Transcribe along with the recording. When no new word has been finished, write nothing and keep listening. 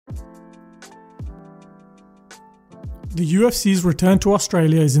The UFC's return to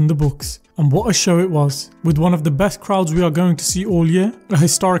Australia is in the books, and what a show it was, with one of the best crowds we are going to see all year, a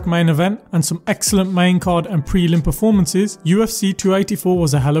historic main event, and some excellent main card and prelim performances. UFC 284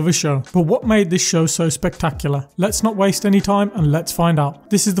 was a hell of a show. But what made this show so spectacular? Let's not waste any time and let's find out.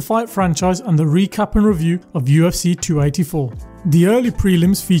 This is the Fight Franchise and the recap and review of UFC 284. The early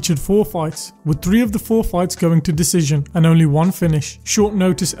prelims featured 4 fights, with 3 of the 4 fights going to decision and only 1 finish. Short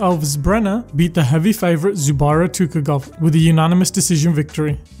notice Elvis Brenner beat the heavy favourite Zubaira Tukhugov with a unanimous decision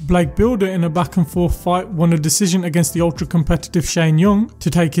victory. Blake Bilder in a back and forth fight won a decision against the ultra competitive Shane Young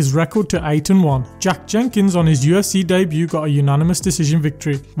to take his record to 8-1. Jack Jenkins on his UFC debut got a unanimous decision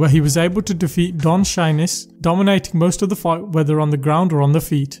victory, where he was able to defeat Don Shainis, dominating most of the fight whether on the ground or on the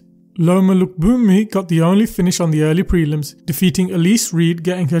feet. Loma Lookboonmee got the only finish on the early prelims, defeating Elise Reed,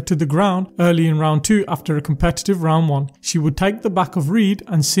 getting her to the ground early in round 2 after a competitive round 1. She would take the back of Reed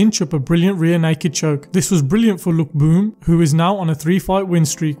and cinch up a brilliant rear naked choke. This was brilliant for Lookboonmee, who is now on a 3-fight win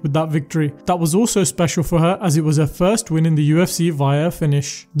streak with that victory. That was also special for her as it was her first win in the UFC via a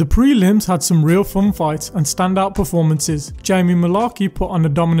finish. The prelims had some real fun fights and standout performances. Jamie Mullarkey put on a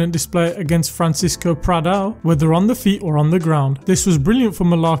dominant display against Francisco Prado, whether on the feet or on the ground. This was brilliant for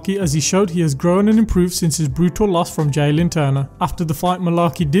Mullarkey as he showed he has grown and improved since his brutal loss from Jalen Turner. After the fight,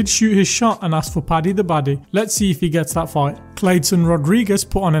 Mullarkey did shoot his shot and asked for Paddy the Baddy. Let's see if he gets that fight. Clayton Rodriguez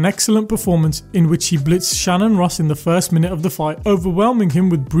put on an excellent performance in which he blitzed Shannon Ross in the first minute of the fight, overwhelming him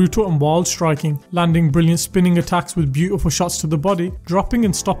with brutal and wild striking, landing brilliant spinning attacks with beautiful shots to the body, dropping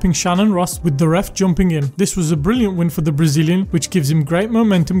and stopping Shannon Ross with the ref jumping in. This was a brilliant win for the Brazilian, which gives him great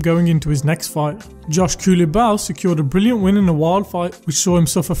momentum going into his next fight. Josh Coulibaly secured a brilliant win in a wild fight which saw him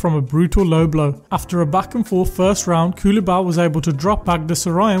suffer from a brutal low blow. After a back and forth first round, Coulibaly was able to drop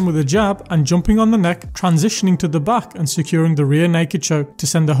Baghdasaryan with a jab and jumping on the neck, transitioning to the back and securing the rear naked choke to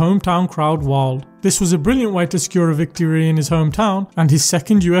send the hometown crowd wild. This was a brilliant way to secure a victory in his hometown and his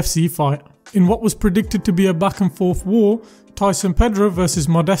second UFC fight. In what was predicted to be a back and forth war, Tyson Pedro versus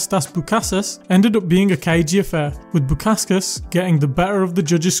Modestas Bukauskas ended up being a cagey affair, with Bukauskas getting the better of the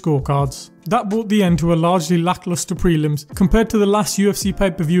judges' scorecards. That brought the end to a largely lackluster prelims. Compared to the last UFC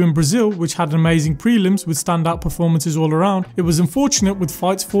pay-per-view in Brazil, which had amazing prelims with standout performances all around, it was unfortunate with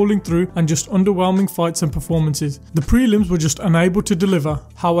fights falling through and just underwhelming fights and performances. The prelims were just unable to deliver.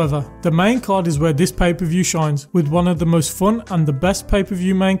 However, the main card is where this pay-per-view shines, with one of the most fun and the best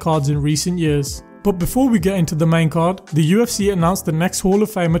pay-per-view main cards in recent years. But before we get into the main card, the UFC announced the next Hall of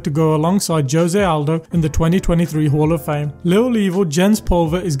Famer to go alongside Jose Aldo in the 2023 Hall of Fame. Lil Evil Jens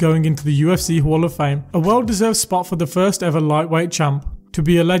Pulver is going into the UFC Hall of Fame, a well-deserved spot for the first ever lightweight champ. To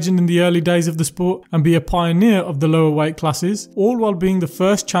be a legend in the early days of the sport and be a pioneer of the lower weight classes, all while being the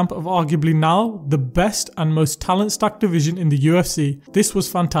first champ of arguably now the best and most talent-stacked division in the UFC. This was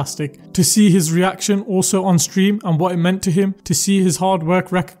fantastic. To see his reaction also on stream and what it meant to him, to see his hard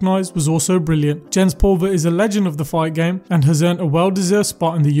work recognised was also brilliant. Jens Pulver is a legend of the fight game and has earned a well-deserved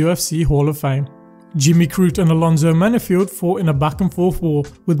spot in the UFC Hall of Fame. Jimmy Crute and Alonzo Menafield fought in a back and forth war,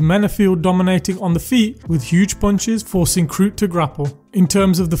 with Menafield dominating on the feet with huge punches forcing Crute to grapple. In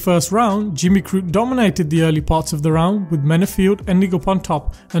terms of the first round, Jimmy Crute dominated the early parts of the round, with Menafield ending up on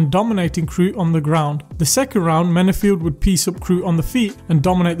top and dominating Crute on the ground. The second round, Menafield would piece up Crute on the feet and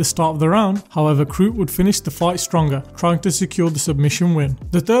dominate the start of the round. However, Crute would finish the fight stronger, trying to secure the submission win.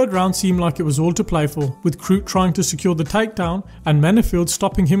 The third round seemed like it was all to play for, with Crute trying to secure the takedown and Menafield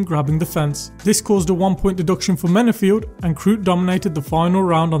stopping him grabbing the fence. This caused a 1-point deduction for Menafield, and Crute dominated the final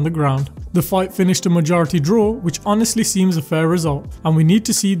round on the ground. The fight finished a majority draw, which honestly seems a fair result, and we need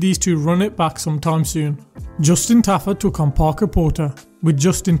to see these two run it back sometime soon. Justin Tafa took on Parker Porter, with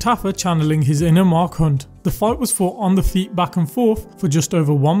Justin Tafa channeling his inner Mark Hunt. The fight was fought on the feet back and forth for just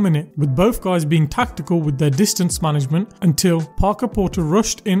over 1 minute, with both guys being tactical with their distance management until Parker Porter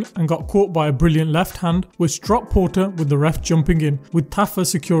rushed in and got caught by a brilliant left hand, which dropped Porter with the ref jumping in, with Tafa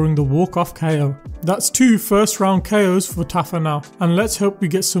securing the walk-off KO. That's 2 first-round KOs for Tafa now, and let's hope we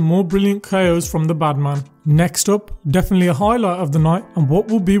get some more brilliant KOs from the bad man. Next up, definitely a highlight of the night and what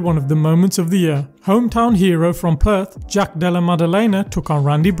will be one of the moments of the year. Hometown hero from Perth, Jack Della Maddalena took on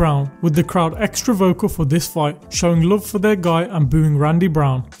Randy Brown, with the crowd extra vocal for this fight, showing love for their guy and booing Randy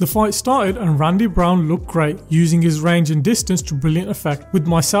Brown. The fight started and Randy Brown looked great, using his range and distance to brilliant effect, with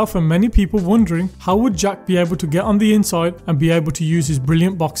myself and many people wondering how would Jack be able to get on the inside and be able to use his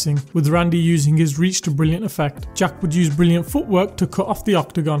brilliant boxing, with Randy using his reach to brilliant effect. Jack would use brilliant footwork to cut off the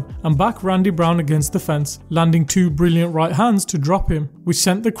octagon and back Randy Brown against the fence, landing 2 brilliant right hands to drop him, which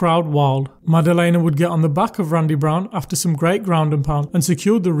sent the crowd wild. Maddalena would get on the back of Randy Brown after some great ground and pound and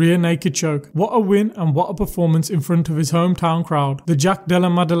secured the rear naked choke. What a win and what a performance in front of his hometown crowd. The Jack Della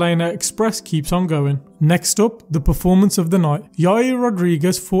Maddalena Express keeps on going. Next up, the performance of the night. Yair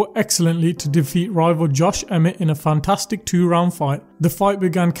Rodriguez fought excellently to defeat rival Josh Emmett in a fantastic 2-round fight. The fight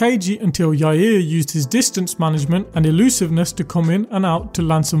began cagey until Yair used his distance management and elusiveness to come in and out to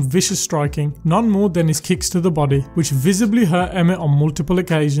land some vicious striking, none more than his kicks to the body, which visibly hurt Emmett on multiple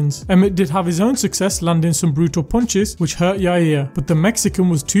occasions. Emmett did have his own success landing some brutal punches which hurt Yair, but the Mexican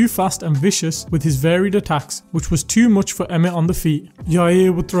was too fast and vicious with his varied attacks, which was too much for Emmett on the feet.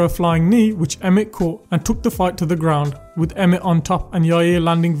 Yair would throw a flying knee which Emmett caught and took the fight to the ground, with Emmett on top and Yair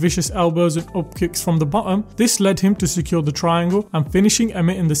landing vicious elbows and up kicks from the bottom. This led him to secure the triangle and finishing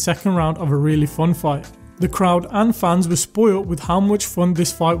Emmett in the second round of a really fun fight. The crowd and fans were spoiled with how much fun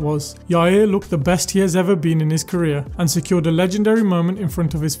this fight was. Yair looked the best he has ever been in his career and secured a legendary moment in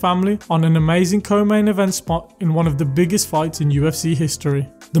front of his family on an amazing co-main event spot in one of the biggest fights in UFC history.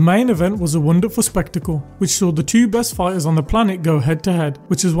 The main event was a wonderful spectacle, which saw the two best fighters on the planet go head to head,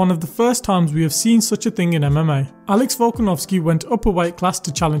 which is one of the first times we have seen such a thing in MMA. Alex Volkanovski went up a weight class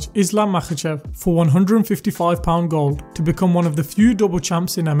to challenge Islam Makhachev for £155 gold to become one of the few double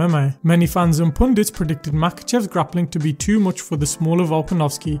champs in MMA. Many fans and pundits predicted Makhachev's grappling to be too much for the smaller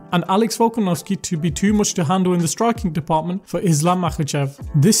Volkanovski and Alex Volkanovski to be too much to handle in the striking department for Islam Makhachev.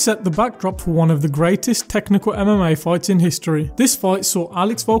 This set the backdrop for one of the greatest technical MMA fights in history. This fight saw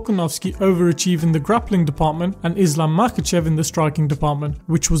Alex Volkanovski overachieve in the grappling department and Islam Makhachev in the striking department,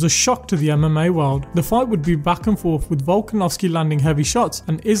 which was a shock to the MMA world. The fight would be back and forth with Volkanovski landing heavy shots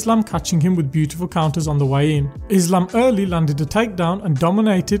and Islam catching him with beautiful counters on the way in. Islam early landed a takedown and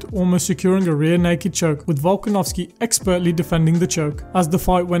dominated, almost securing a rear naked choke, with Volkanovski expertly defending the choke. As the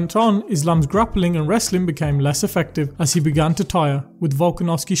fight went on, Islam's grappling and wrestling became less effective as he began to tire, with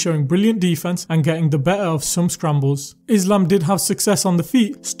Volkanovski showing brilliant defense and getting the better of some scrambles. Islam did have success on the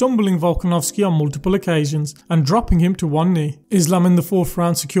feet, stumbling Volkanovski on multiple occasions and dropping him to one knee. Islam in the fourth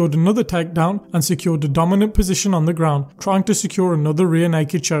round secured another takedown and secured a dominant position on the ground, trying to secure another rear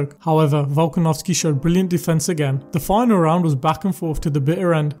naked choke. However, Volkanovski showed brilliant defense again. The final round was back and forth to the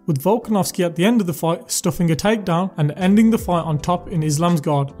bitter end, with Volkanovski at the end of the fight stuffing a takedown and ending the fight on top in Islam's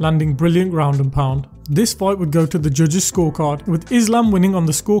guard, landing brilliant ground and pound. This fight would go to the judges' scorecard, with Islam winning on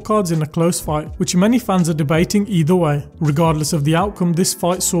the scorecards in a close fight, which many fans are debating either way. Regardless of the outcome, this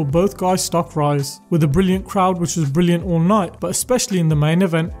fight saw both guys' stock rise, with a brilliant crowd which was brilliant all night, but especially in the main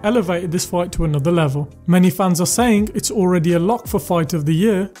event, elevated this fight to another level. Many fans are saying it's already a lock for fight of the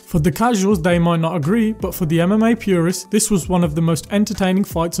year. For the casuals, they might not agree, but for the MMA purists, this was one of the most entertaining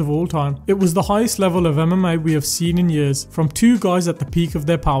fights of all time. It was the highest level of MMA we have seen in years, from two guys at the peak of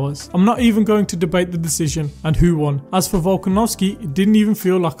their powers. I'm not even going to debate the decision and who won. As for Volkanovski, it didn't even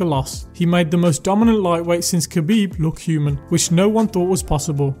feel like a loss. He made the most dominant lightweight since Khabib look human, which no one thought was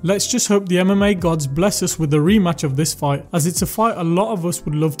possible. Let's just hope the MMA gods bless us with a rematch of this fight, as it's a fight a lot of us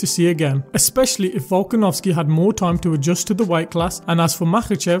would love to see again, especially if Volkanovski had more time to adjust to the weight class. And as for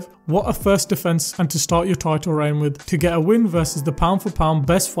Makhachev, what a first defense and to start your title reign with, to get a win versus the pound for pound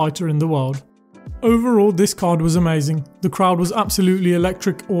best fighter in the world. Overall, this card was amazing. The crowd was absolutely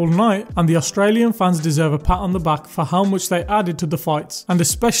electric all night, and the Australian fans deserve a pat on the back for how much they added to the fights, and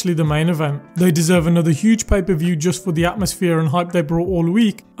especially the main event. They deserve another huge pay-per-view just for the atmosphere and hype they brought all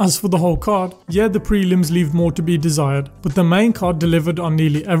week. As for the whole card, yeah, the prelims leave more to be desired, but the main card delivered on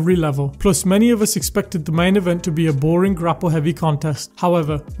nearly every level. Plus, many of us expected the main event to be a boring grapple-heavy contest.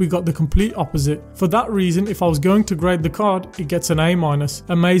 However, we got the complete opposite. For that reason, if I was going to grade the card, it gets an A-.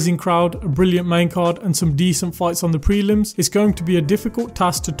 Amazing crowd, a brilliant main card, and some decent fights on the prelims. It's going to be a difficult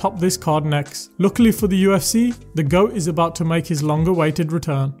task to top this card next. Luckily for the UFC, the GOAT is about to make his longer-awaited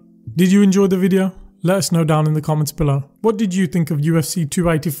return. Did you enjoy the video? Let us know down in the comments below. What did you think of UFC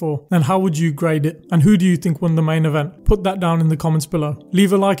 284 and how would you grade it? And who do you think won the main event? Put that down in the comments below.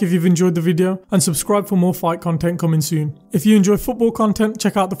 Leave a like if you've enjoyed the video and subscribe for more fight content coming soon. If you enjoy football content,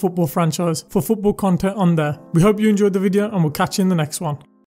 check out the football franchise for football content on there. We hope you enjoyed the video and we'll catch you in the next one.